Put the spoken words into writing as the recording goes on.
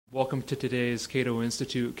Welcome to today's Cato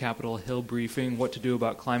Institute Capitol Hill briefing, What to Do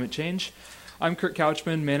About Climate Change. I'm Kurt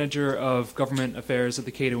Couchman, Manager of Government Affairs at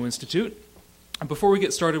the Cato Institute. And before we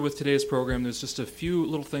get started with today's program, there's just a few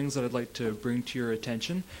little things that I'd like to bring to your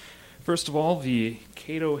attention. First of all, the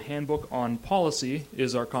Cato Handbook on Policy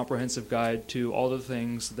is our comprehensive guide to all the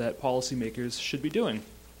things that policymakers should be doing.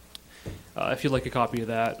 If you'd like a copy of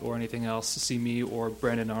that or anything else, see me or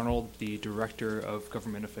Brandon Arnold, the Director of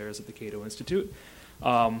Government Affairs at the Cato Institute.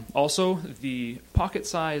 Also, the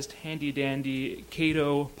pocket-sized, handy-dandy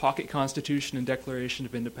Cato Pocket Constitution and Declaration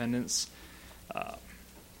of Independence.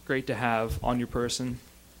 Great to have on your person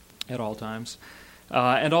at all times.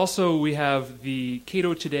 And also, we have the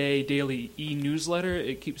Cato Today daily e-newsletter.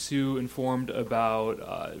 It keeps you informed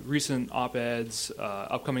about recent op-eds,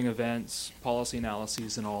 upcoming events, policy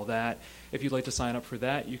analyses, and all that. If you'd like to sign up for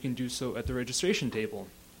that, you can do so at the registration table.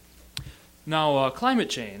 Now, climate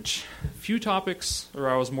change. Few topics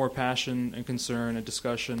arouse more passion and concern and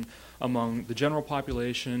discussion among the general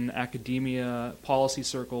population, academia, policy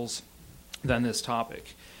circles than this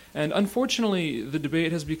topic. And unfortunately, the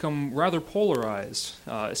debate has become rather polarized,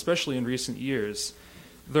 especially in recent years.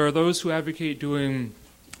 There are those who advocate doing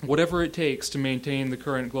whatever it takes to maintain the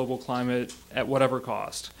current global climate at whatever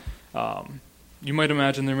cost. You might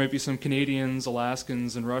imagine there might be some Canadians,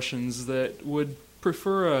 Alaskans, and Russians that would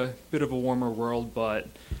prefer a bit of a warmer world, but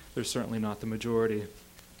they're certainly not the majority.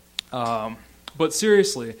 But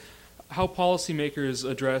seriously, how policymakers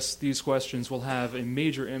address these questions will have a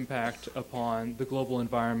major impact upon the global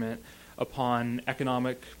environment, upon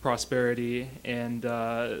economic prosperity, and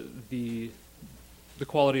the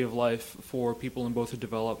quality of life for people in both the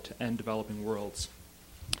developed and developing worlds.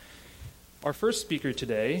 Our first speaker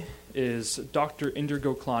today is Dr. Inder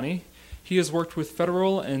Goklani. He has worked with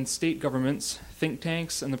federal and state governments, think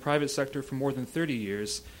tanks, and the private sector for more than 30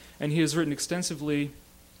 years, and he has written extensively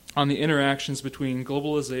on the interactions between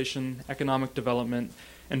globalization, economic development,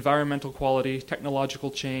 environmental quality,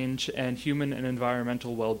 technological change, and human and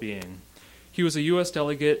environmental well-being. He was a U.S.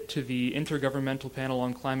 delegate to the Intergovernmental Panel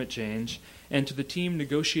on Climate Change and to the team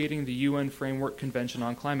negotiating the UN Framework Convention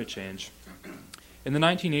on Climate Change. In the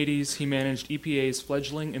 1980s, he managed EPA's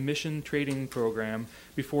fledgling emission trading program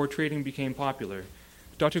before trading became popular.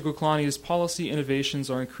 Dr. Goklani's policy innovations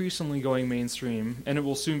are increasingly going mainstream, and it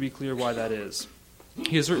will soon be clear why that is.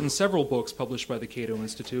 He has written several books published by the Cato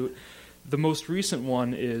Institute. The most recent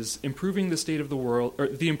one is The Improving State of the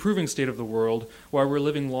World, Why We're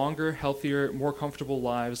Living Longer, Healthier, More Comfortable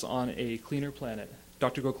Lives on a Cleaner Planet.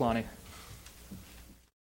 Dr. Goklani.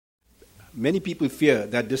 Many people fear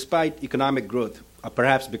that despite economic growth, or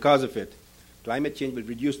perhaps because of it, climate change will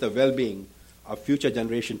reduce the well-being of future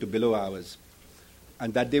generations to below ours,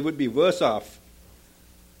 and that they would be worse off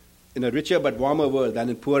in a richer but warmer world than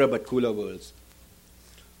in poorer but cooler worlds.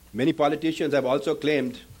 Many politicians have also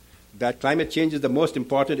claimed that climate change is the most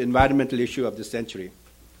important environmental issue of this century.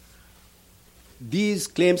 These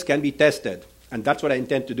claims can be tested, and that's what I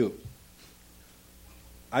intend to do.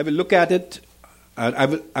 I will look at it. I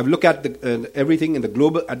will look at everything at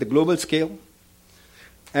the global scale,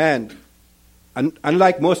 and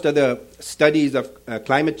unlike most other studies of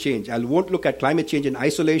climate change, I won't look at climate change in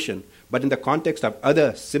isolation, but in the context of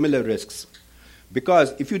other similar risks.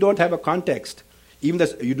 Because if you don't have a context, you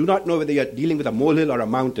do not know whether you're dealing with a molehill or a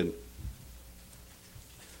mountain.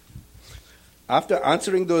 After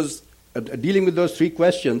answering dealing with those three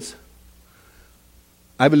questions,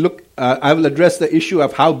 I will address the issue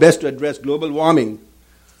of how best to address global warming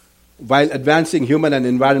while advancing human and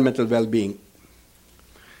environmental well-being.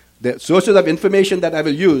 The sources of information that I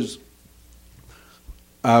will use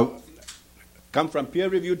come from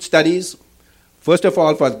peer-reviewed studies. First of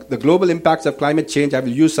all, for the global impacts of climate change, I will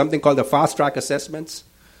use something called the fast-track assessments.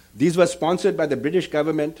 These were sponsored by the British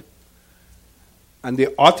government, and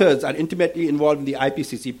the authors are intimately involved in the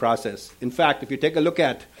IPCC process. In fact, if you take a look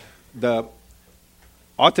at the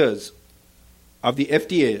authors of the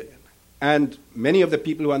FTA and many of the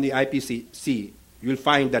people who are on the IPCC, you'll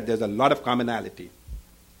find that there's a lot of commonality.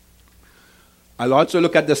 I'll also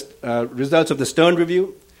look at the results of the Stern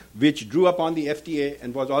Review, which drew upon the FTA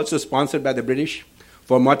and was also sponsored by the British.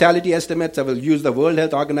 For mortality estimates, I will use the World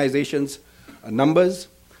Health Organization's numbers.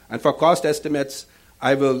 And for cost estimates,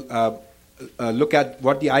 I will look at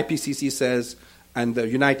what the IPCC says and the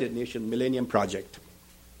United Nations Millennium Project.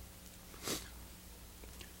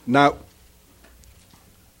 Now,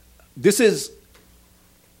 this is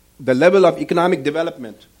the level of economic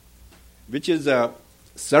development, which is a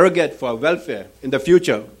surrogate for welfare in the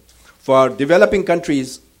future for developing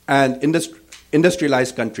countries and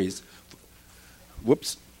industrialized countries.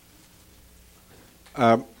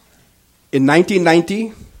 In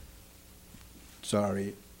 1990,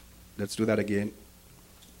 sorry, let's do that again.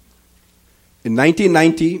 In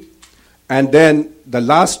 1990, and then the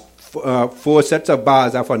last four sets of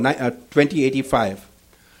bars are for 2085.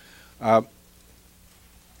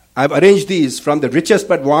 I've arranged these from the richest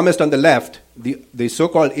but warmest on the left, the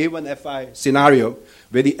so-called A1FI scenario,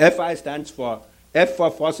 where the FI stands for F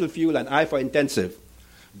for fossil fuel and I for intensive.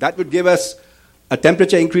 That would give us a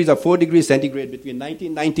temperature increase of 4 degrees centigrade between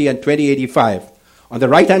 1990 and 2085. On the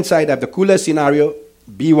right-hand side, I have the cooler scenario,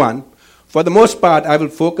 B1. For the most part, I will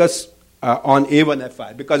focus on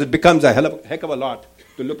A1FI because it becomes a heck of a lot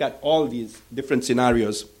to look at all these different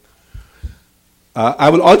scenarios. I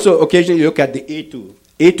will also occasionally look at the A2.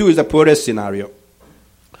 A2 is the poorest scenario.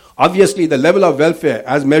 Obviously, the level of welfare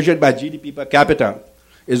as measured by GDP per capita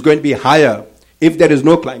is going to be higher if there is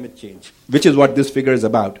no climate change, which is what this figure is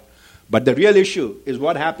about. But the real issue is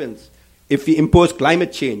what happens if we impose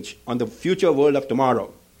climate change on the future world of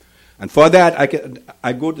tomorrow. And for that,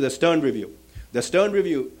 I go to the Stern Review. The Stern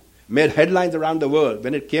Review made headlines around the world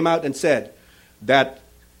when it came out and said that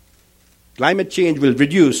climate change will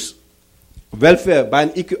reduce welfare by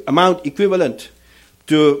an amount equivalent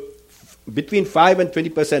to between 5 and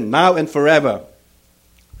 20% now and forever.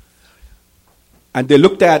 And they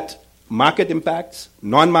looked at market impacts,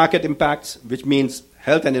 non-market impacts, which means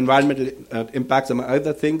health and environmental impacts, among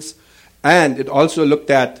other things, and it also looked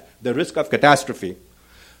at the risk of catastrophe.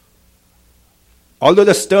 Although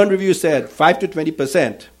the Stern Review said 5 to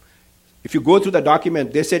 20%, if you go through the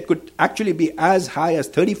document, they said could actually be as high as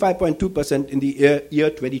 35.2% in the year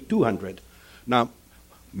 2200. Now,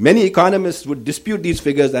 many economists would dispute these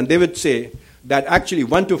figures, and they would say that actually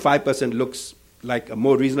 1 to 5% looks like a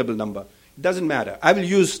more reasonable number. It doesn't matter. I will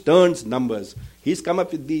use Stern's numbers. He's come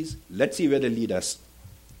up with these. Let's see where they lead us.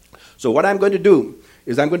 So what I'm going to do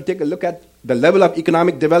is I'm going to take a look at the level of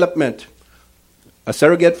economic development, a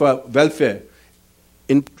surrogate for welfare,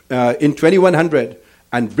 in 2100,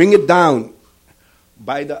 and bring it down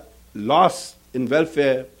by the loss in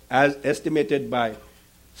welfare as estimated by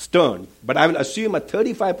Stern. But I will assume a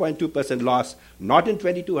 35.2% loss, not in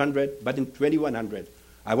 2200, but in 2100.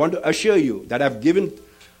 I want to assure you that I've given,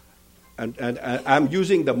 and I'm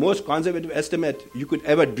using the most conservative estimate you could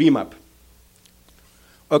ever dream up.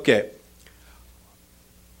 Okay.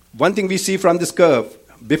 One thing we see from this curve,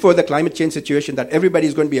 before the climate change situation, that everybody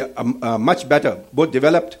is going to be much better. Both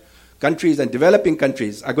developed countries and developing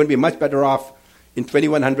countries are going to be much better off in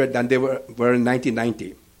 2100 than they were in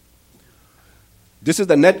 1990. This is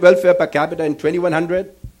the net welfare per capita in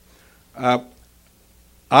 2100.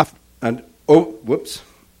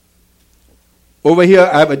 Over here,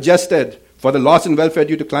 I have adjusted for the loss in welfare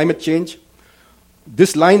due to climate change.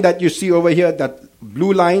 This line that you see over here, that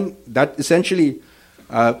blue line, that essentially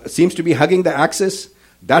seems to be hugging the axis,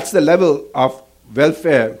 that's the level of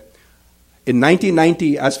welfare in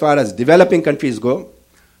 1990 as far as developing countries go.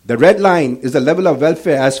 The red line is the level of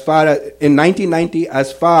welfare as far as, in 1990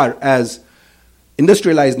 as far as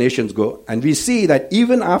industrialized nations go. And we see that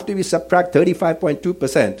even after we subtract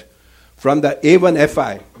 35.2% from the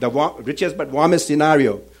A1FI, the richest but warmest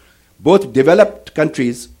scenario, both developed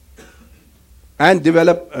countries and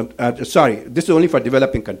this is only for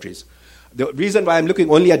developing countries. The reason why I'm looking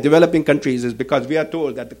only at developing countries is because we are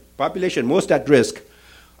told that the population most at risk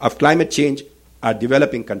of climate change are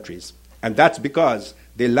developing countries. And that's because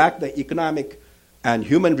they lack the economic and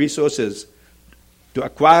human resources to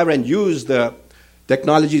acquire and use the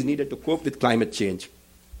technologies needed to cope with climate change.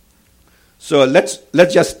 So let's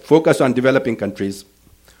just focus on developing countries.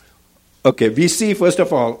 Okay, we see, first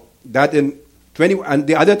of all, that in and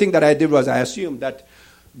the other thing that I did was I assumed that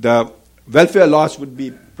the welfare loss would be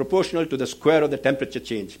proportional to the square of the temperature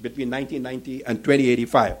change between 1990 and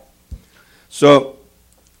 2085. So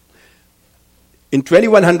in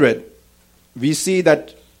 2100, we see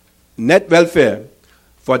that net welfare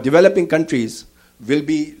for developing countries will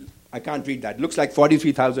be, I can't read that, looks like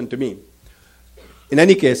 43,000 to me. In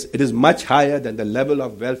any case, it is much higher than the level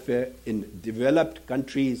of welfare in developed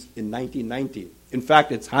countries in 1990. In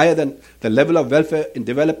fact, it's higher than the level of welfare in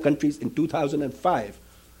developed countries in 2005.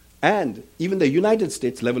 And even the United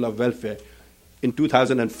States level of welfare in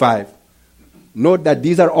 2005. Note that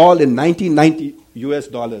these are all in 1990 US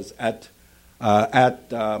dollars at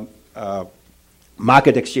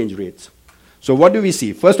market exchange rates. So what do we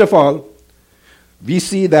see? First of all, we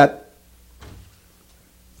see that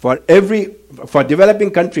for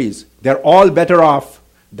developing countries, they're all better off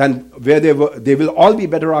than where they were. They will all be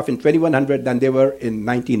better off in 2100 than they were in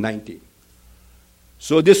 1990.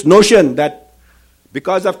 So this notion that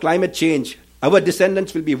because of climate change, our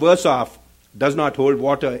descendants will be worse off does not hold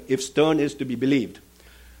water if Stern is to be believed.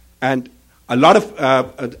 And a lot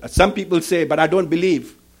of, some people say, but I don't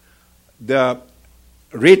believe the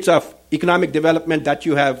rates of economic development that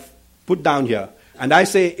you have put down here. And I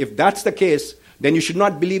say, if that's the case, then you should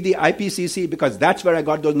not believe the IPCC, because that's where I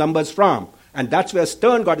got those numbers from. And that's where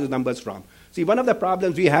Stern got his numbers from. See, one of the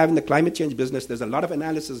problems we have in the climate change business, there's a lot of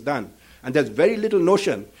analysis done, and there's very little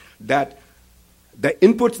notion that the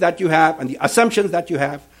inputs that you have and the assumptions that you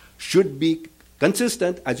have should be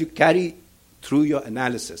consistent as you carry through your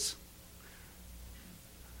analysis.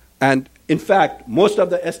 And in fact, most of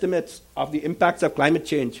the estimates of the impacts of climate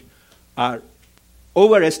change are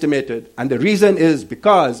overestimated, and the reason is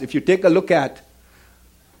because if you take a look at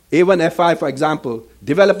A1FI, for example,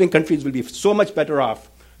 developing countries will be so much better off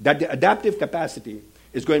that the adaptive capacity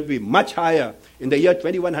is going to be much higher in the year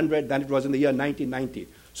 2100 than it was in the year 1990.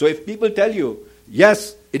 So if people tell you,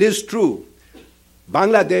 yes, it is true,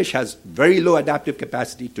 Bangladesh has very low adaptive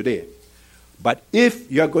capacity today, but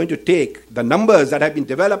if you're going to take the numbers that have been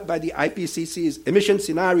developed by the IPCC's emission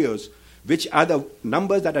scenarios, which are the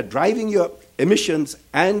numbers that are driving your emissions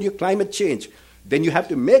and your climate change, then you have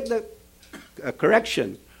to make the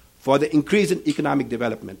correction for the increase in economic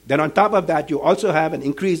development. Then on top of that, you also have an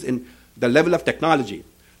increase in the level of technology.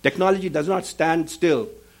 Technology does not stand still.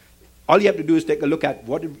 All you have to do is take a look at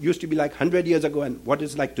what it used to be like 100 years ago and what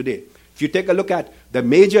it's like today. If you take a look at the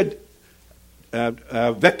major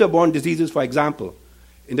vector-borne diseases, for example,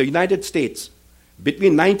 in the United States,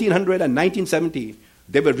 between 1900 and 1970,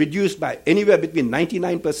 they were reduced by anywhere between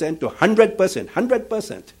 99% to 100%.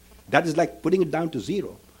 100%. That is like putting it down to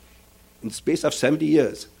zero in the space of 70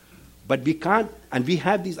 years. But we can't, and we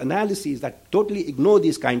have these analyses that totally ignore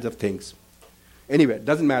these kinds of things. Anyway, it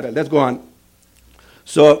doesn't matter. Let's go on.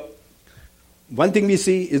 So, one thing we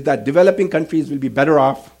see is that developing countries will be better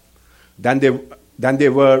off than they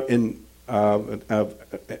were in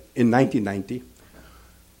 1990.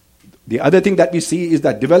 The other thing that we see is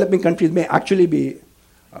that developing countries may actually be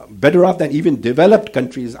better off than even developed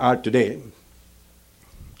countries are today.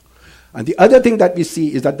 And the other thing that we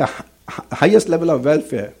see is that the highest level of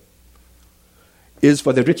welfare is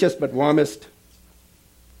for the richest but warmest.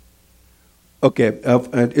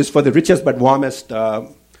 Is for the richest but warmest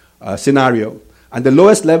scenario, and the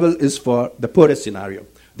lowest level is for the poorest scenario.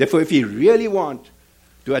 Therefore, if we really want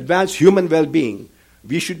to advance human well-being,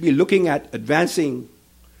 we should be looking at advancing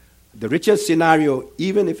the richest scenario,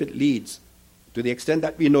 even if it leads, to the extent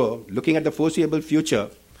that we know, looking at the foreseeable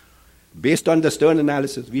future, based on the Stern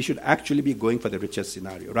analysis, we should actually be going for the richest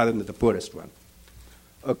scenario rather than the poorest one.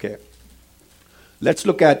 Okay. Let's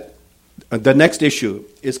look at the next issue.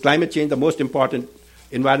 Is climate change the most important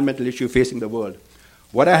environmental issue facing the world?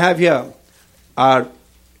 What I have here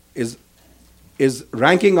is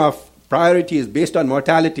ranking of priorities based on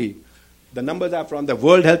mortality. The numbers are from the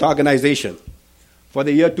World Health Organization for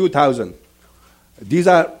the year 2000. These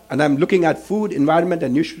are, and I'm looking at food, environment,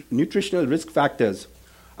 and nutritional risk factors.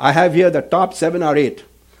 I have here the top 7 or 8.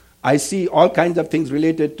 I see all kinds of things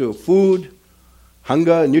related to food,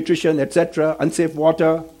 hunger, nutrition, etc., unsafe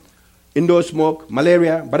water, indoor smoke,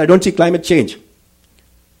 malaria, but I don't see climate change.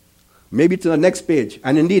 Maybe it's on the next page,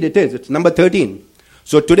 and indeed it is. It's number 13.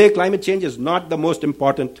 So today, climate change is not the most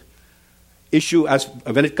important issue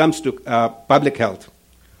when it comes to public health.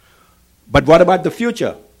 But what about the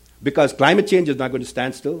future? Because climate change is not going to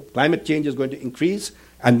stand still. Climate change is going to increase,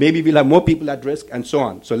 and maybe we'll have more people at risk, and so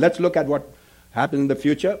on. So let's look at what happens in the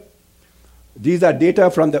future. These are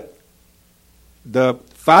data from the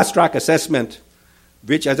fast track assessment,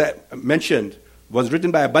 which, as I mentioned, was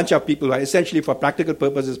written by a bunch of people who are essentially, for practical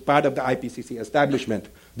purposes, part of the IPCC establishment.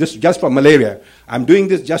 This just for malaria. I'm doing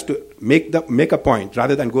this just to make a point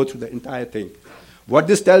rather than go through the entire thing. What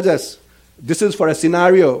this tells us, this is for a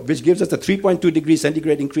scenario which gives us a 3.2 degrees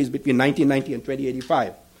centigrade increase between 1990 and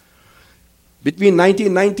 2085. Between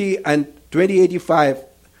 1990 and 2085,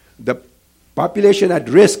 the population at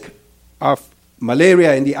risk of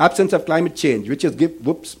malaria in the absence of climate change, which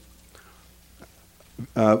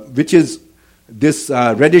is this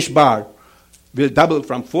reddish bar, will double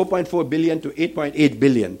from 4.4 billion to 8.8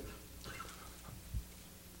 billion.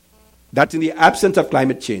 That's in the absence of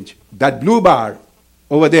climate change. That blue bar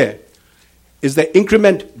over there is the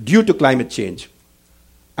increment due to climate change.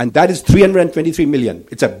 And that is 323 million.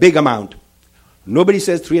 It's a big amount. Nobody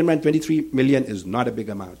says 323 million is not a big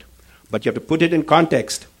amount. But you have to put it in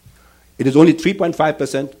context. It is only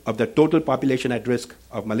 3.5% of the total population at risk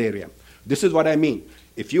of malaria. This is what I mean.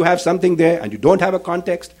 If you have something there and you don't have a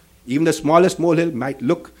context, even the smallest molehill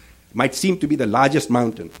might seem to be the largest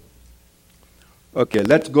mountain. Okay,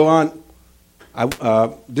 let's go on.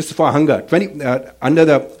 This is for hunger. Under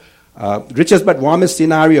the richest but warmest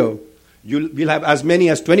scenario, we'll have as many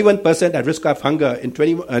as 21% at risk of hunger in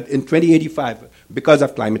 2085 because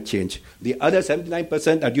of climate change. The other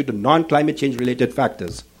 79% are due to non-climate change related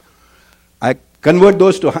factors. I convert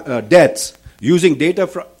those to deaths using data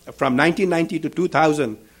from 1990 to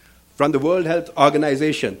 2000 from the World Health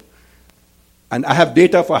Organization. And I have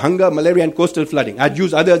data for hunger, malaria, and coastal flooding. I'd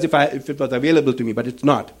use others if it was available to me, but it's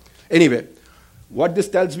not. Anyway, what this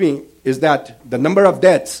tells me is that the number of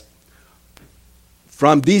deaths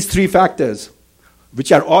from these three factors,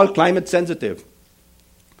 which are all climate sensitive,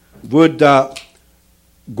 would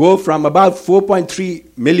go from about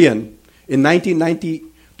 4.3 million in 1990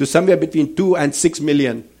 to somewhere between 2 and 6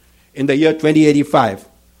 million in the year 2085.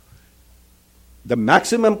 The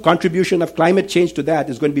maximum contribution of climate change to that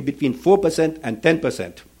is going to be between 4% and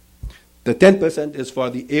 10%. The 10% is for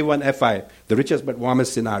the A1FI, the richest but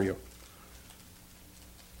warmest scenario.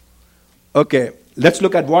 Okay, let's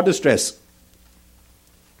look at water stress.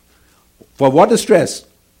 For water stress,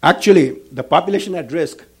 actually, the population at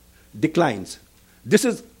risk declines. This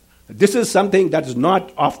is something that is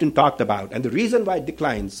not often talked about, and the reason why it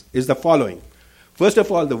declines is the following. First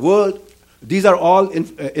of all, these are all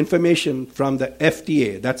information from the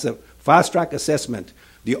FTA, that's a fast track assessment.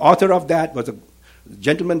 The author of that was a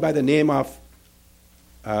gentleman by the name of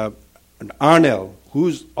Arnell,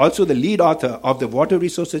 who's also the lead author of the water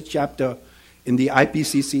resources chapter in the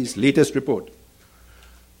IPCC's latest report.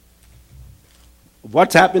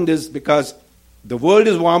 What's happened is because the world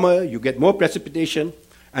is warmer, you get more precipitation,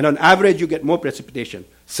 and on average you get more precipitation.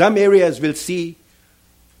 Some areas will see,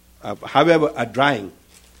 however, a drying,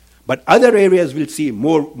 but other areas will see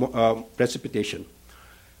more precipitation.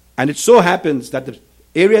 And it so happens that the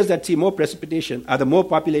areas that see more precipitation are the more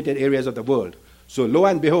populated areas of the world. So lo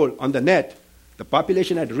and behold, on the net, the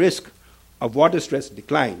population at risk of water stress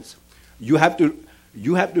declines. You have to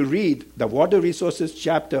read the water resources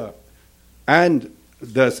chapter and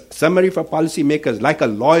the summary for policymakers like a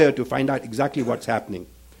lawyer to find out exactly what's happening.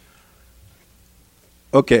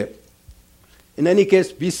 Okay. In any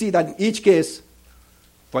case, we see that in each case,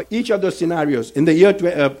 for each of those scenarios, in the year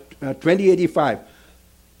 2085,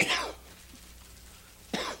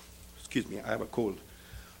 excuse me, I have a cold.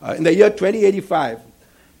 In the year 2085,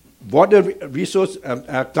 water resource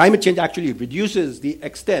climate change actually reduces the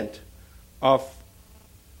extent of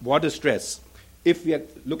water stress if we are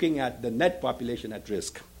looking at the net population at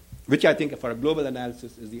risk, which I think for a global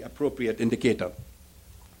analysis is the appropriate indicator.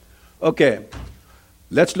 Okay,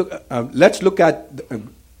 let's look at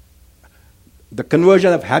the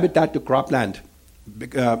conversion of habitat to cropland.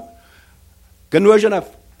 Conversion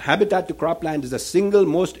of habitat to cropland is the single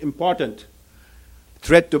most important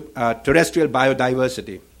threat to terrestrial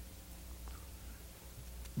biodiversity.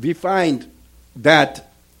 We find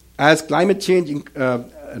that as climate change,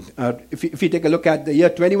 if you take a look at the year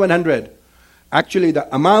 2100, actually the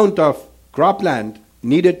amount of cropland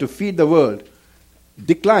needed to feed the world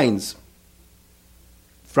declines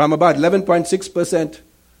from about 11.6%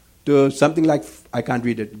 to something like, I can't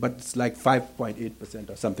read it, but it's like 5.8%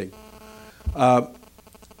 or something.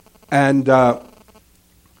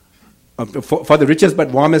 For the richest but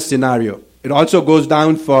warmest scenario. It also goes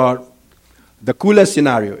down for the coolest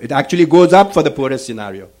scenario. It actually goes up for the poorest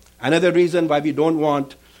scenario. Another reason why we don't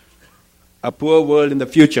want a poor world in the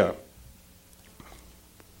future.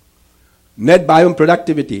 Net biome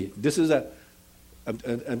productivity. This is a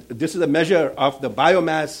measure of the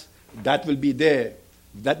biomass that will be there,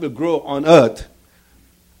 that will grow on Earth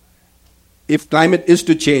if climate is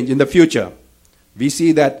to change in the future. We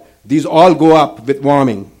see that these all go up with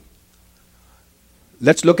warming.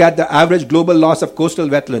 Let's look at the average global loss of coastal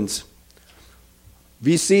wetlands.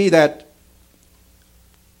 We see that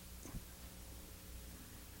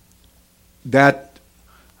the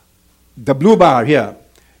blue bar here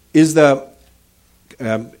is the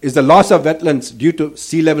loss of wetlands due to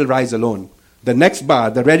sea level rise alone. The next bar,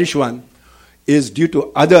 the reddish one, is due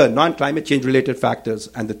to other non-climate change related factors,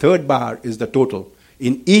 and the third bar is the total.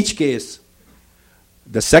 In each case,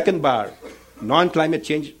 the second bar, non-climate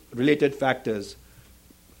change related factors,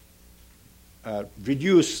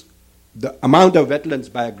 reduce the amount of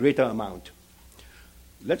wetlands by a greater amount.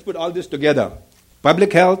 Let's put all this together.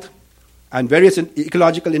 Public health and various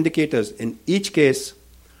ecological indicators. In each case,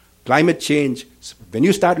 climate change, when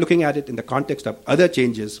you start looking at it in the context of other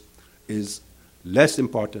changes, is less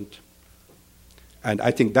important. And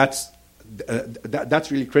I think that's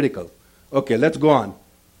really critical. Okay, let's go on.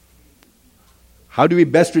 How do we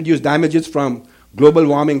best reduce damages from global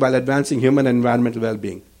warming while advancing human and environmental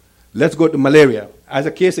well-being? Let's go to malaria as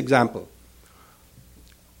a case example.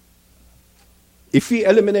 If we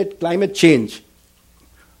eliminate climate change,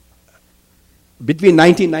 between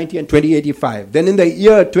 1990 and 2085. Then in the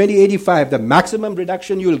year 2085, the maximum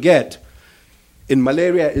reduction you'll get in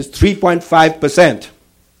malaria is 3.5%.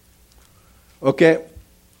 Okay?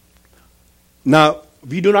 Now,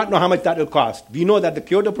 we do not know how much that will cost. We know that the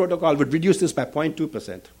Kyoto Protocol would reduce this by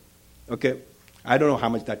 0.2%. Okay? I don't know how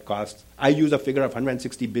much that costs. I use a figure of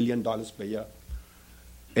 $160 billion per year.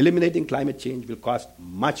 Eliminating climate change will cost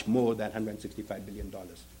much more than $165 billion.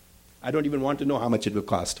 I don't even want to know how much it will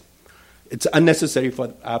cost. It's unnecessary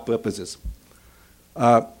for our purposes.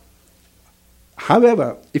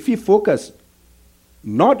 However, if we focus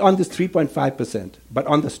not on this 3.5%, but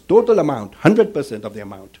on this total amount, 100% of the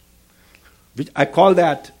amount, which I call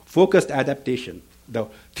that focused adaptation. The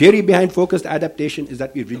theory behind focused adaptation is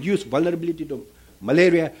that we reduce vulnerability to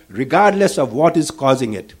malaria regardless of what is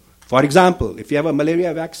causing it. For example, if you have a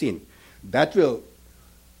malaria vaccine, that will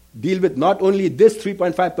deal with not only this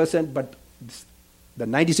 3.5%, but the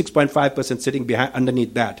 96.5% sitting behind,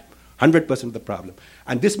 underneath that, 100% of the problem.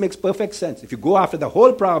 And this makes perfect sense. If you go after the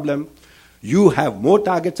whole problem, you have more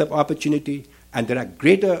targets of opportunity, and there's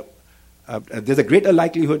a greater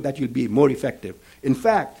likelihood that you'll be more effective. In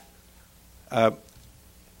fact,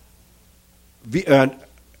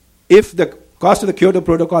 if the cost of the Kyoto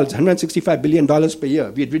Protocol is $165 billion per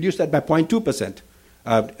year, we'd reduce that by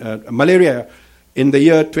 0.2%. Malaria in the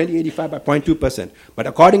year 2085 by 0.2%. But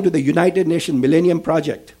according to the United Nations Millennium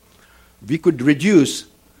Project, we could reduce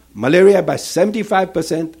malaria by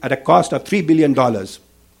 75% at a cost of $3 billion.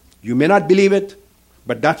 You may not believe it,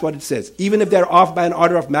 but that's what it says. Even if they're off by an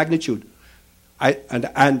order of magnitude,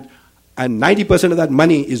 and 90% of that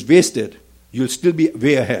money is wasted, you'll still be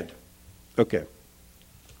way ahead. Okay.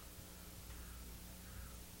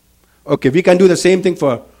 Okay, we can do the same thing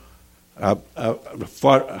for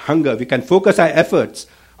hunger. We can focus our efforts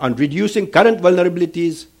on reducing current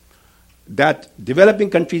vulnerabilities that developing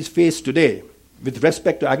countries face today with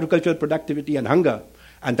respect to agricultural productivity and hunger,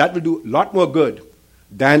 and that will do a lot more good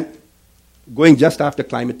than going just after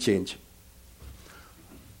climate change.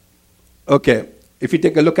 Okay, if you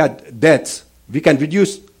take a look at deaths, we can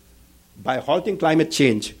reduce, by halting climate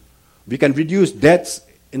change, we can reduce deaths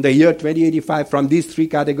in the year 2085 from these three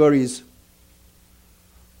categories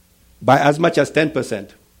by as much as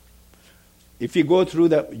 10%. If you go through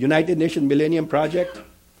the United Nations Millennium Project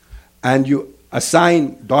and you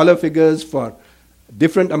assign dollar figures for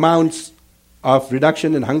different amounts of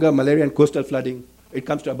reduction in hunger, malaria, and coastal flooding, it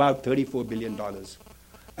comes to about $34 billion.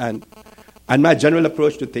 And my general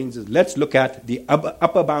approach to things is let's look at the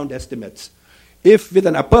upper bound estimates. If with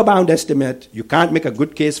an upper bound estimate you can't make a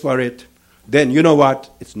good case for it, then you know what?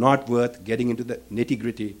 It's not worth getting into the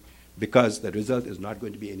nitty-gritty because the result is not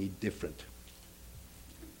going to be any different.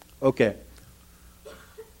 Okay.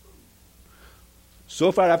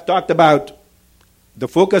 So far I've talked about the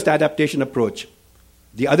focused adaptation approach.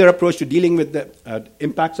 The other approach to dealing with the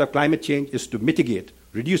impacts of climate change is to mitigate,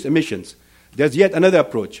 reduce emissions. There's yet another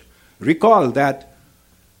approach. Recall that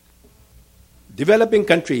developing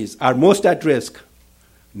countries are most at risk,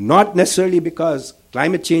 not necessarily because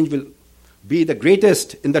climate change will be the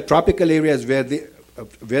greatest in the tropical areas where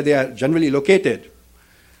they are generally located,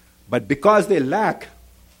 but because they lack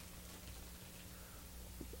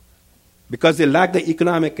the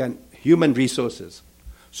economic and human resources.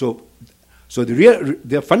 So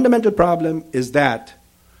the fundamental problem is that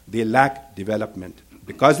they lack development.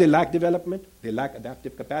 Because they lack development, they lack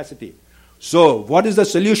adaptive capacity. So what is the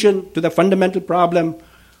solution to the fundamental problem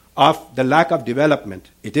of the lack of development?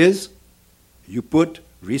 It is you put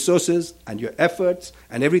resources and your efforts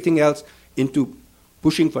and everything else into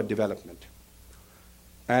pushing for development.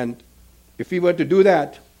 And if we were to do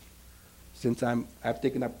that, since I've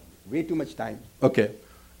taken up way too much time, okay,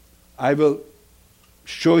 I will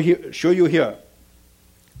show you here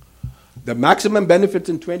the maximum benefits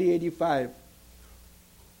in 2085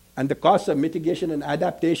 and the costs of mitigation and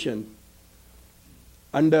adaptation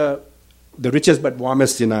under the richest but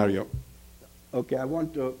warmest scenario. Okay,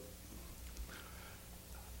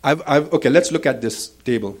 okay, let's look at this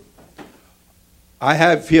table. I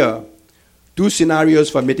have here two scenarios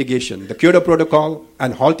for mitigation, the Kyoto Protocol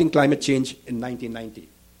and halting climate change in 1990,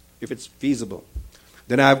 if it's feasible.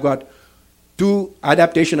 Then I've got two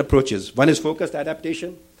adaptation approaches. One is focused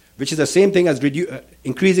adaptation, which is the same thing as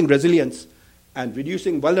increasing resilience and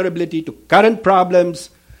reducing vulnerability to current problems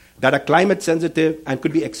that are climate sensitive and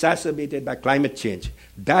could be exacerbated by climate change.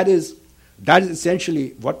 That is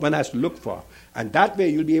essentially what one has to look for. And that way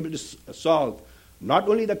you'll be able to solve not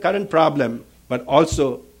only the current problem, but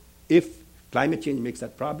also if climate change makes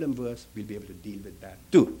that problem worse, we'll be able to deal with that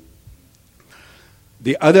too.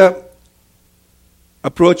 The other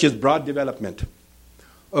approach is broad development.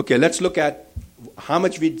 Okay, let's look at how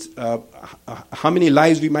many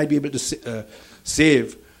lives we might be able to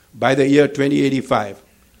save by the year 2085.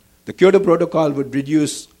 The Kyoto Protocol would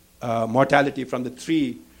reduce mortality from the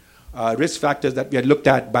 3 risk factors that we had looked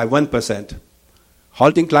at by 1%.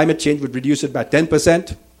 Halting climate change would reduce it by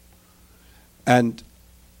 10%. And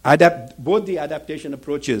both the adaptation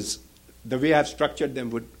approaches, the way I've structured them,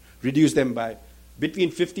 would reduce them by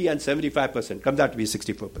between 50 and 75%. Comes out to be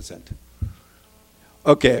 64%.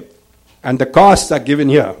 Okay. And the costs are given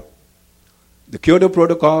here. The Kyoto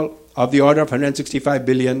Protocol of the order of 165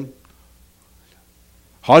 billion.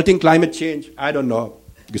 Halting climate change, I don't know.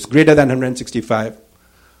 It's greater than 165.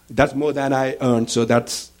 That's more than I earned,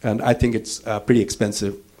 and I think it's pretty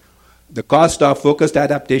expensive. The cost of focused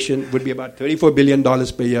adaptation would be about $34 billion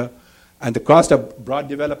per year. And the cost of broad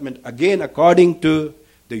development, again, according to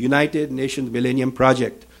the United Nations Millennium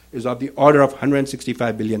Project, is of the order of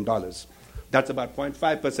 $165 billion. That's about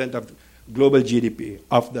 0.5% of global GDP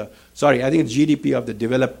I think it's GDP of the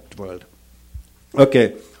developed world.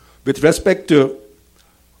 Okay. With respect to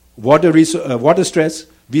water stress,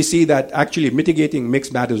 we see that actually mitigating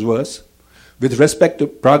makes matters worse. With respect to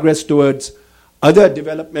progress towards other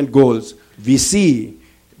development goals, we see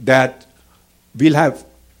that we'll have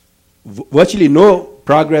virtually no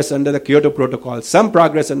progress under the Kyoto Protocol, some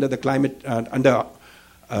progress under the climate, under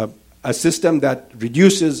a system that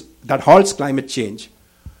halts climate change,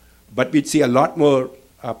 but we'd see a lot more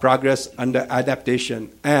progress under adaptation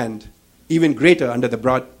and even greater under the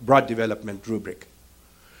broad development rubric.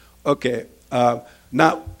 Okay,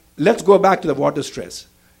 now let's go back to the water stress.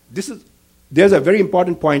 There's a very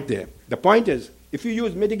important point there. The point is, if you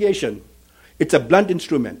use mitigation, it's a blunt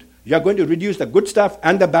instrument. You're going to reduce the good stuff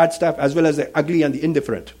and the bad stuff, as well as the ugly and the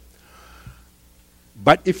indifferent.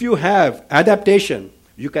 But if you have adaptation,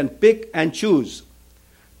 you can pick and choose.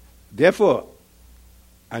 Therefore,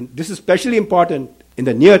 and this is especially important in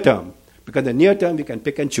the near term, because in the near term we can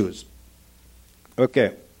pick and choose.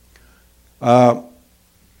 Okay.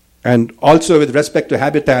 And also with respect to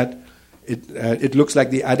habitat, it looks like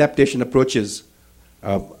the adaptation approaches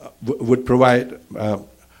would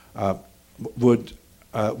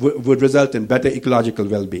result in better ecological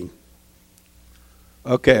well-being.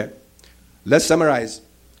 Okay, let's summarize.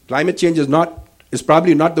 Climate change is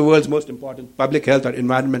probably not the world's most important public health or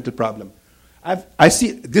environmental problem. I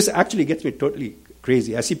see this actually gets me totally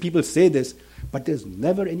crazy. I see people say this, but there's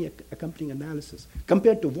never any accompanying analysis.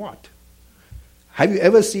 Compared to what? Have you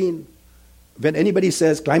ever seen when anybody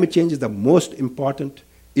says climate change is the most important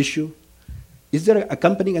issue? Is there an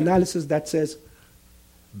accompanying analysis that says,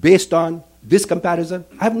 based on this comparison?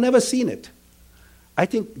 I've never seen it. I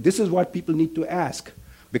think this is what people need to ask.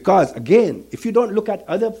 Because, again, if you don't look at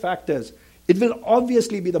other factors, it will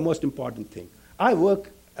obviously be the most important thing.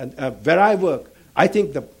 Where I work, I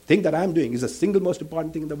think the thing that I'm doing is the single most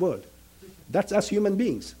important thing in the world. That's us human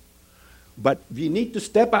beings. But we need to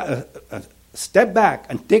step back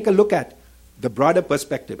and take a look at the broader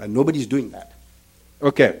perspective, and nobody's doing that.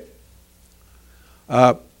 Okay.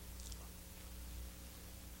 I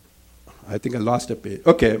think I lost a page.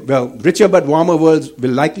 Okay, well, richer but warmer worlds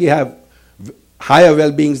will likely have higher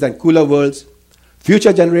well-beings than cooler worlds.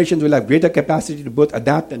 Future generations will have greater capacity to both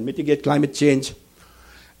adapt and mitigate climate change.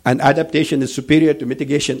 And adaptation is superior to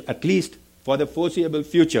mitigation, at least for the foreseeable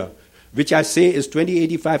future, which I say is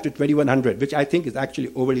 2085 to 2100, which I think is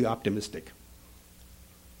actually overly optimistic.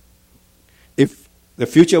 If the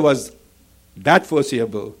future was that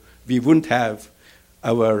foreseeable, we wouldn't have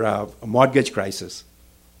our mortgage crisis,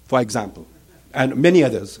 for example, and many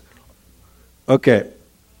others. Okay.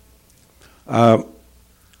 The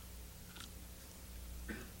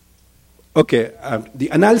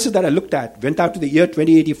analysis that I looked at went out to the year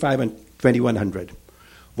 2085 and 2100.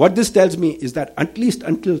 What this tells me is that at least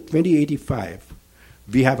until 2085,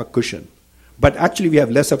 we have a cushion. But actually, we have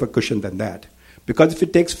less of a cushion than that. Because if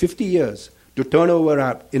it takes 50 years to turn over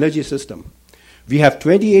our energy system, we have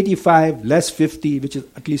 2085 less 50, which is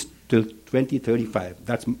at least till 2035.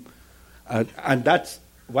 And that's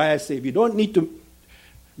why I say we don't need to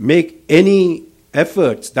make any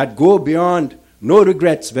efforts that go beyond no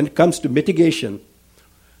regrets when it comes to mitigation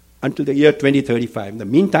until the year 2035. In the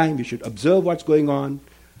meantime, we should observe what's going on.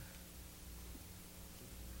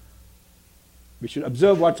 We should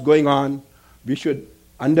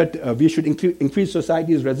increase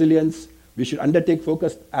society's resilience. We should undertake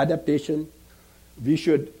focused adaptation. We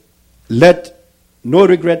should let no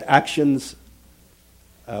regret actions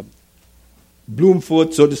bloom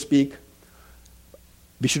forth, so to speak.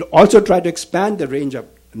 We should also try to expand the range of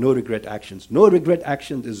no regret actions. No regret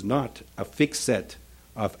actions is not a fixed set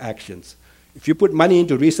of actions. If you put money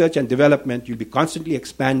into research and development, you'll be constantly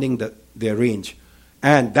expanding their range.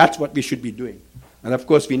 And that's what we should be doing. And of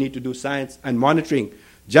course, we need to do science and monitoring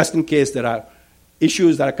just in case there are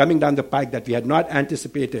issues that are coming down the pike that we had not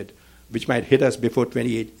anticipated, which might hit us before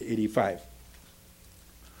 2085.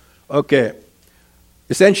 Okay.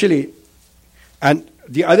 Essentially, and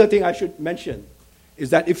the other thing I should mention is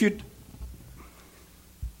that if you...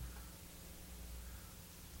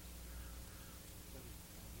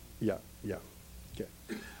 Yeah.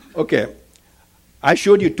 Okay. I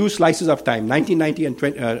showed you two slices of time, 1990 and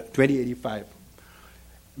 2085.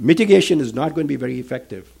 Mitigation is not going to be very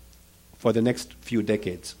effective for the next few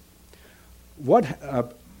decades.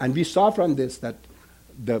 And we saw from this that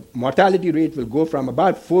the mortality rate will go from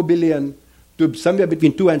about 4 billion to somewhere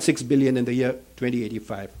between 2 and 6 billion in the year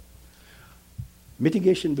 2085.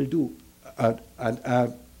 Mitigation will do,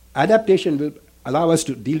 adaptation will allow us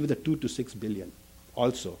to deal with the 2 to 6 billion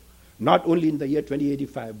also. Not only in the year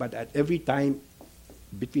 2085, but at every time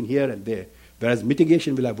between here and there, whereas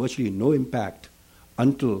mitigation will have virtually no impact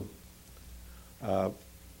until,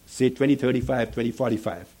 say, 2035,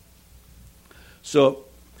 2045. So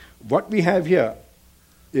what we have here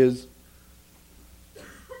is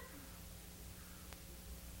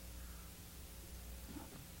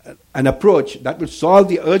an approach that will solve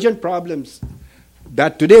the urgent problems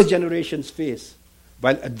that today's generations face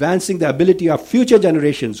while advancing the ability of future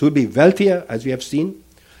generations who will be wealthier, as we have seen,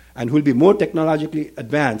 and who will be more technologically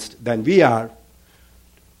advanced than we are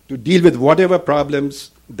to deal with whatever problems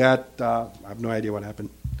that, I have no idea what happened,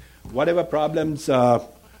 whatever problems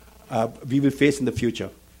we will face in the future.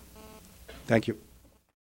 Thank you.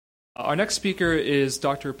 Our next speaker is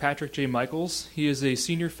Dr. Patrick J. Michaels. He is a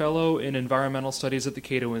senior fellow in environmental studies at the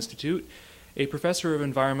Cato Institute, a professor of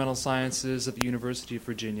environmental sciences at the University of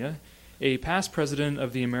Virginia, a past president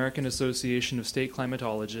of the American Association of State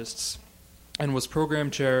Climatologists, and was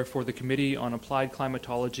program chair for the Committee on Applied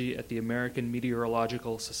Climatology at the American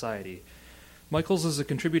Meteorological Society. Michaels is a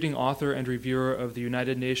contributing author and reviewer of the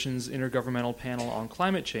United Nations Intergovernmental Panel on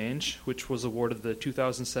Climate Change, which was awarded the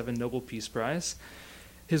 2007 Nobel Peace Prize.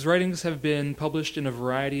 His writings have been published in a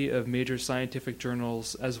variety of major scientific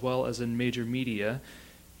journals as well as in major media.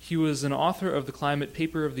 He was an author of the Climate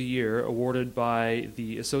Paper of the Year, awarded by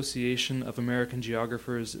the Association of American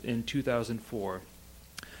Geographers in 2004.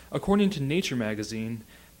 According to Nature magazine,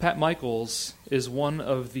 Pat Michaels is one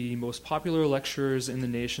of the most popular lecturers in the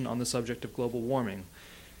nation on the subject of global warming.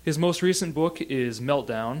 His most recent book is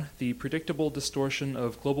Meltdown, The Predictable Distortion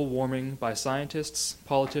of Global Warming by Scientists,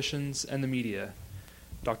 Politicians, and the Media.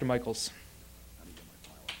 Dr. Michaels.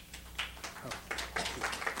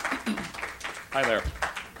 Hi there.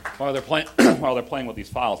 While they're playing with these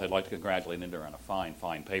files, I'd like to congratulate INDER on a fine,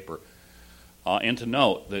 fine paper, and to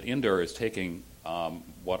note that INDER is taking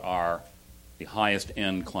what are the highest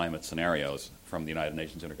end climate scenarios from the United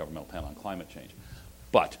Nations Intergovernmental Panel on Climate Change.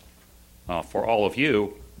 But for all of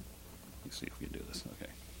you, let's see if we can do this.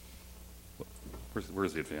 Okay.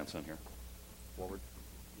 Where's the advance on here? Forward.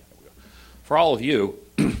 Yeah, there we go. For all of you,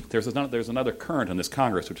 there's another current in this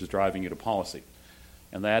Congress which is driving you to policy,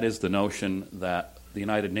 and that is the notion that the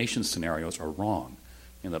United Nations scenarios are wrong,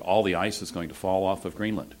 and that all the ice is going to fall off of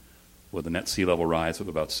Greenland with a net sea level rise of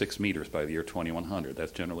about 6 meters by the year 2100.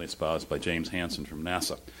 That's generally espoused by James Hansen from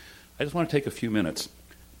NASA. I just want to take a few minutes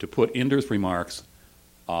to put INDER's remarks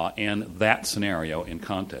and that scenario in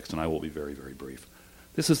context, and I will be very, very brief.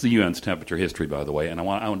 This is the UN's temperature history, by the way, and I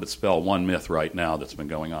want to dispel one myth right now that's been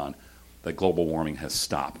going on, that global warming has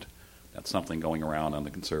stopped. That's something going around on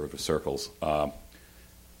the conservative circles.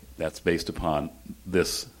 That's based upon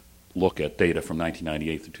this look at data from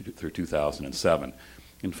 1998 through 2007.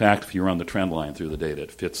 In fact, if you run the trend line through the data,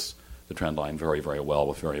 it fits the trend line very, very well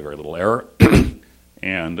with very, very little error,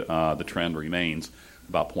 and the trend remains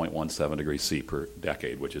about 0.17 degrees C per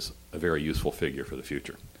decade, which is a very useful figure for the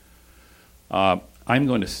future. I'm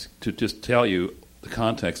going to just tell you the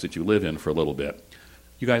context that you live in for a little bit.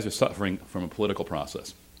 You guys are suffering from a political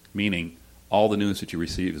process, meaning all the news that you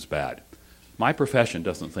receive is bad. My profession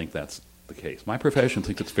doesn't think that's the case. My profession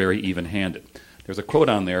thinks it's very even-handed. There's a quote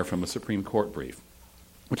on there from a Supreme Court brief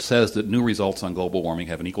which says that new results on global warming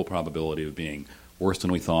have an equal probability of being worse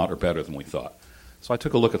than we thought or better than we thought. So I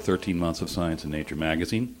took a look at 13 months of Science and Nature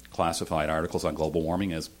magazine, classified articles on global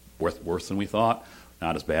warming as worse than we thought,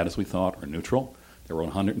 not as bad as we thought, or neutral. There were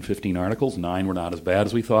 115 articles. 9 were not as bad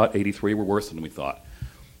as we thought. 83 were worse than we thought.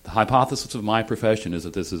 The hypothesis of my profession is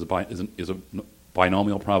that this is a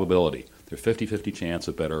binomial probability. There's a 50-50 chance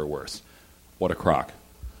of better or worse. What a crock.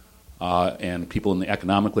 And people in the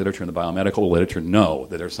economic literature and the biomedical literature know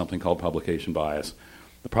that there's something called publication bias,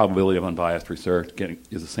 The probability of unbiased research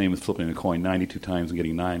is the same as flipping a coin 92 times and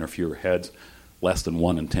getting 9 or fewer heads, less than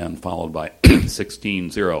 1 in 10, followed by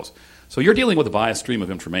 16 zeros. So you're dealing with a biased stream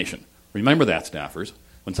of information. Remember that, staffers.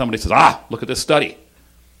 When somebody says, look at this study,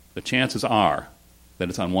 the chances are that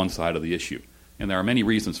it's on one side of the issue. And there are many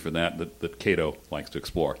reasons for that Cato likes to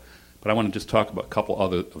explore. But I want to just talk about a couple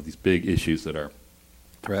other of these big issues that are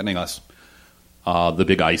threatening us. The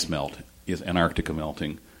big ice melt is Antarctica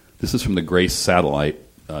melting. This is from the GRACE satellite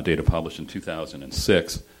data published in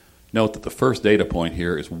 2006. Note that the first data point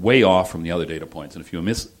here is way off from the other data points. And if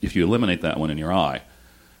you eliminate that one in your eye,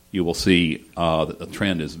 you will see that the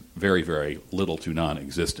trend is very, very little to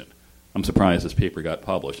non-existent. I'm surprised this paper got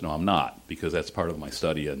published. No, I'm not, because that's part of my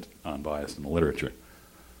study on bias in the literature.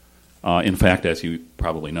 In fact, as you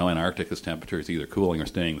probably know, Antarctica's temperature is either cooling or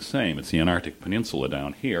staying the same. It's the Antarctic Peninsula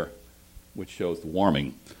down here, which shows the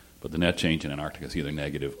warming, but the net change in Antarctica is either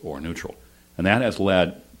negative or neutral. And that has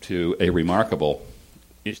led to a remarkable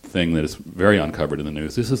thing that is very uncovered in the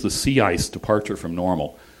news. This is the sea ice departure from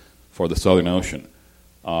normal for the Southern Ocean.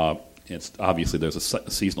 It's obviously there's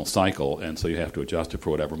a seasonal cycle, and so you have to adjust it for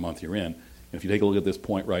whatever month you're in. And if you take a look at this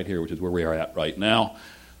point right here, which is where we are at right now,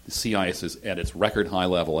 the sea ice is at its record high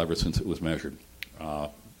level ever since it was measured.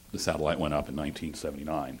 The satellite went up in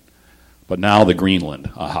 1979. But now the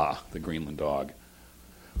Greenland, the Greenland dog.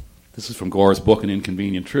 This is from Gore's book, An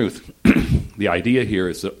Inconvenient Truth. The idea here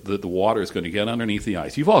is that the water is going to get underneath the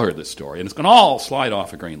ice. You've all heard this story, and it's going to all slide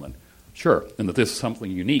off of Greenland. Sure, and that this is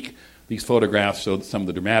something unique. These photographs show some of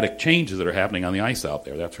the dramatic changes that are happening on the ice out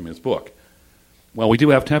there. That's from his book. Well, we do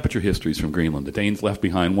have temperature histories from Greenland. The Danes left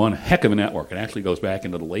behind one heck of a network. It actually goes back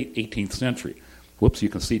into the late 18th century. Whoops, you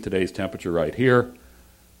can see today's temperature right here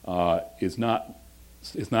is not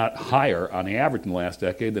higher on the average in the last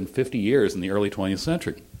decade than 50 years in the early 20th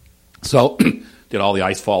century. So, did all the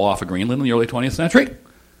ice fall off of Greenland in the early 20th century?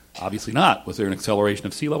 Obviously not. Was there an acceleration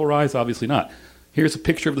of sea level rise? Obviously not. Here's a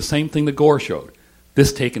picture of the same thing that Gore showed.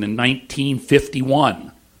 This taken in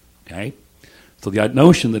 1951. Okay? So the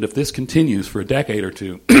notion that if this continues for a decade or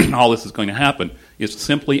two, all this is going to happen is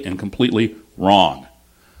simply and completely wrong.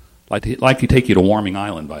 Like to take you to Warming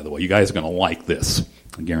Island, by the way. You guys are going to like this,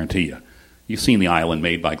 I guarantee you. You've seen the island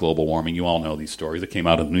made by global warming. You all know these stories. It came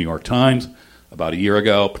out of the New York Times about a year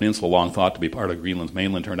ago. Peninsula, long thought to be part of Greenland's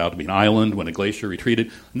mainland, turned out to be an island when a glacier retreated.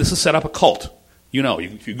 And this has set up a cult. You know,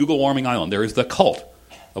 if you Google Warming Island, there is the cult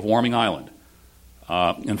of Warming Island.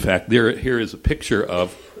 In fact, here is a picture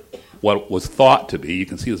of what was thought to be. You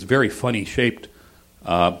can see this very funny shaped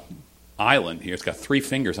island here. It's got 3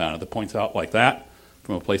 fingers on it that points out like that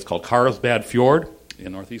from a place called Carlsbad Fjord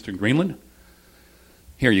in northeastern Greenland.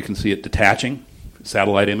 Here you can see it detaching,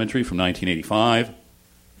 satellite imagery from 1985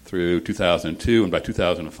 through 2002, and by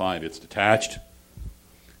 2005 it's detached.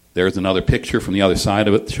 There's another picture from the other side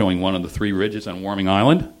of it showing one of the 3 ridges on Warming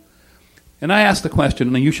Island. And I asked the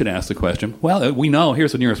question, and you should ask the question, well, we know,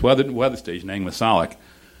 here's the nearest weather station, Angmesalik.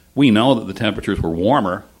 We know that the temperatures were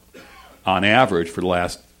warmer on average for the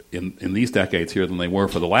last, in these decades here than they were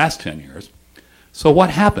for the last 10 years. So what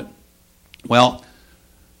happened? Well,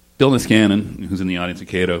 Bill Niskanen, who's in the audience at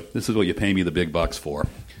Cato, this is what you pay me the big bucks for.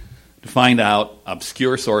 To find out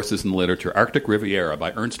obscure sources in the literature, Arctic Riviera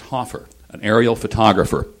by Ernst Hofer, an aerial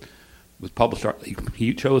photographer. It was published.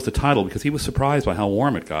 He chose the title because he was surprised by how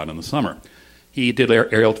warm it got in the summer. He did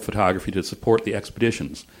aerial photography to support the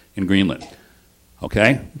expeditions in Greenland.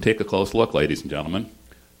 Okay, take a close look, ladies and gentlemen.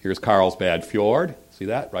 Here's Carlsbad Fjord. See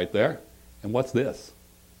that right there? And what's this?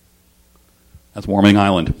 That's Warming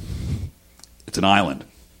Island. It's an island.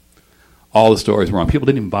 All the stories were wrong. People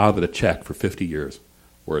didn't even bother to check for 50 years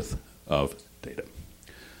worth of data.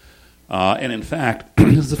 And in fact,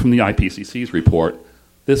 this is from the IPCC's report.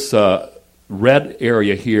 This red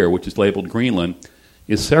area here, which is labeled Greenland,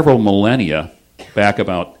 is several millennia back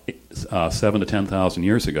about 7 to 10,000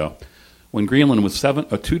 years ago, when Greenland was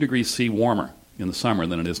 2 degrees C warmer in the summer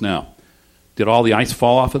than it is now. Did all the ice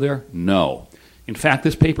fall off of there? No. In fact,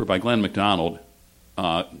 this paper by Glenn MacDonald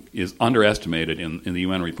is underestimated in the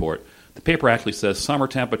UN report. The paper actually says summer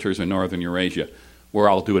temperatures in northern Eurasia, where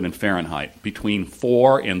I'll do it in Fahrenheit, between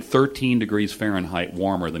 4 and 13 degrees Fahrenheit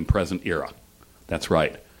warmer than present era. That's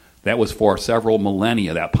right. That was for several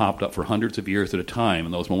millennia. That popped up for hundreds of years at a time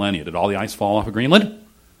in those millennia. Did all the ice fall off of Greenland?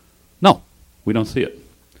 No, we don't see it.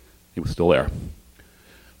 It was still there.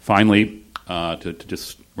 Finally, to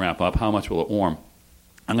just wrap up, how much will it warm?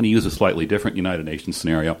 I'm going to use a slightly different United Nations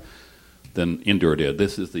scenario than Indur did.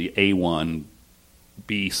 This is the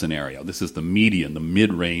A1B scenario. This is the median, the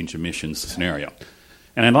mid-range emissions scenario.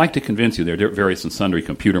 And I'd like to convince you, there are various and sundry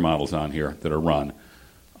computer models on here that are run.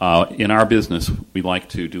 In our business, we like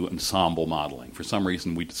to do ensemble modeling. For some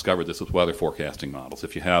reason, we discovered this with weather forecasting models.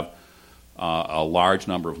 If you have a large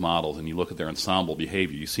number of models and you look at their ensemble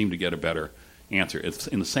behavior, you seem to get a better answer. It's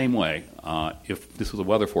in the same way, if this was a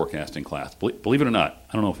weather forecasting class, believe it or not,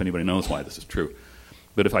 I don't know if anybody knows why this is true,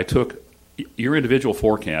 but if I took your individual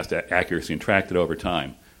forecast accuracy and tracked it over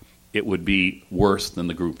time, it would be worse than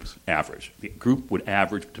the group's average. The group would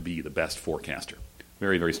average to be the best forecaster.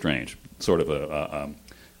 Very, very strange. Sort of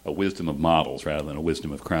a wisdom of models rather than a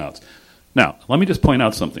wisdom of crowds. Now, let me just point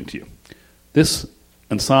out something to you. This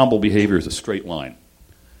ensemble behavior is a straight line.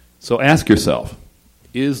 So ask yourself,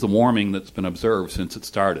 is the warming that's been observed since it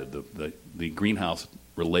started, the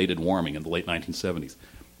greenhouse-related warming in the late 1970s,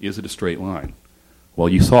 is it a straight line? Well,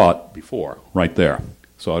 you saw it before, right there.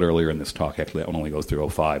 Saw it earlier in this talk. Actually, that one only goes through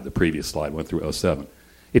 05. The previous slide went through 07.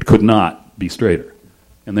 It could not be straighter,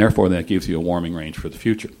 and therefore that gives you a warming range for the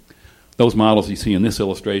future. Those models you see in this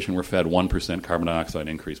illustration were fed 1% carbon dioxide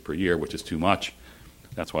increase per year, which is too much.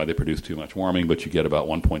 That's why they produce too much warming, but you get about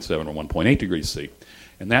 1.7 or 1.8 degrees C.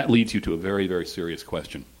 And that leads you to a very, very serious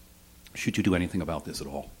question. Should you do anything about this at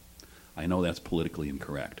all? I know that's politically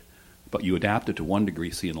incorrect, but you adapted to 1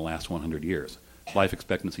 degree C in the last 100 years. Life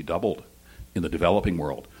expectancy doubled in the developing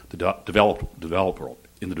world. In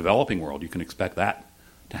the developing world, you can expect that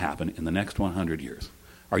to happen in the next 100 years.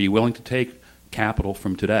 Are you willing to take capital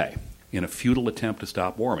from today in a futile attempt to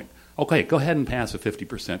stop warming? Okay, go ahead and pass a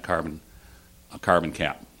 50% carbon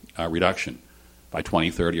cap reduction by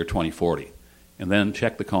 2030 or 2040, and then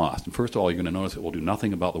check the cost. And first of all, you're going to notice it will do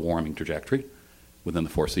nothing about the warming trajectory within the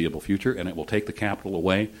foreseeable future, and it will take the capital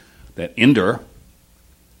away that INDER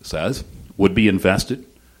says would be invested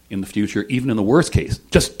in the future, even in the worst case.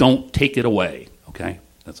 Just don't take it away, okay?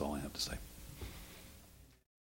 That's all I have to say.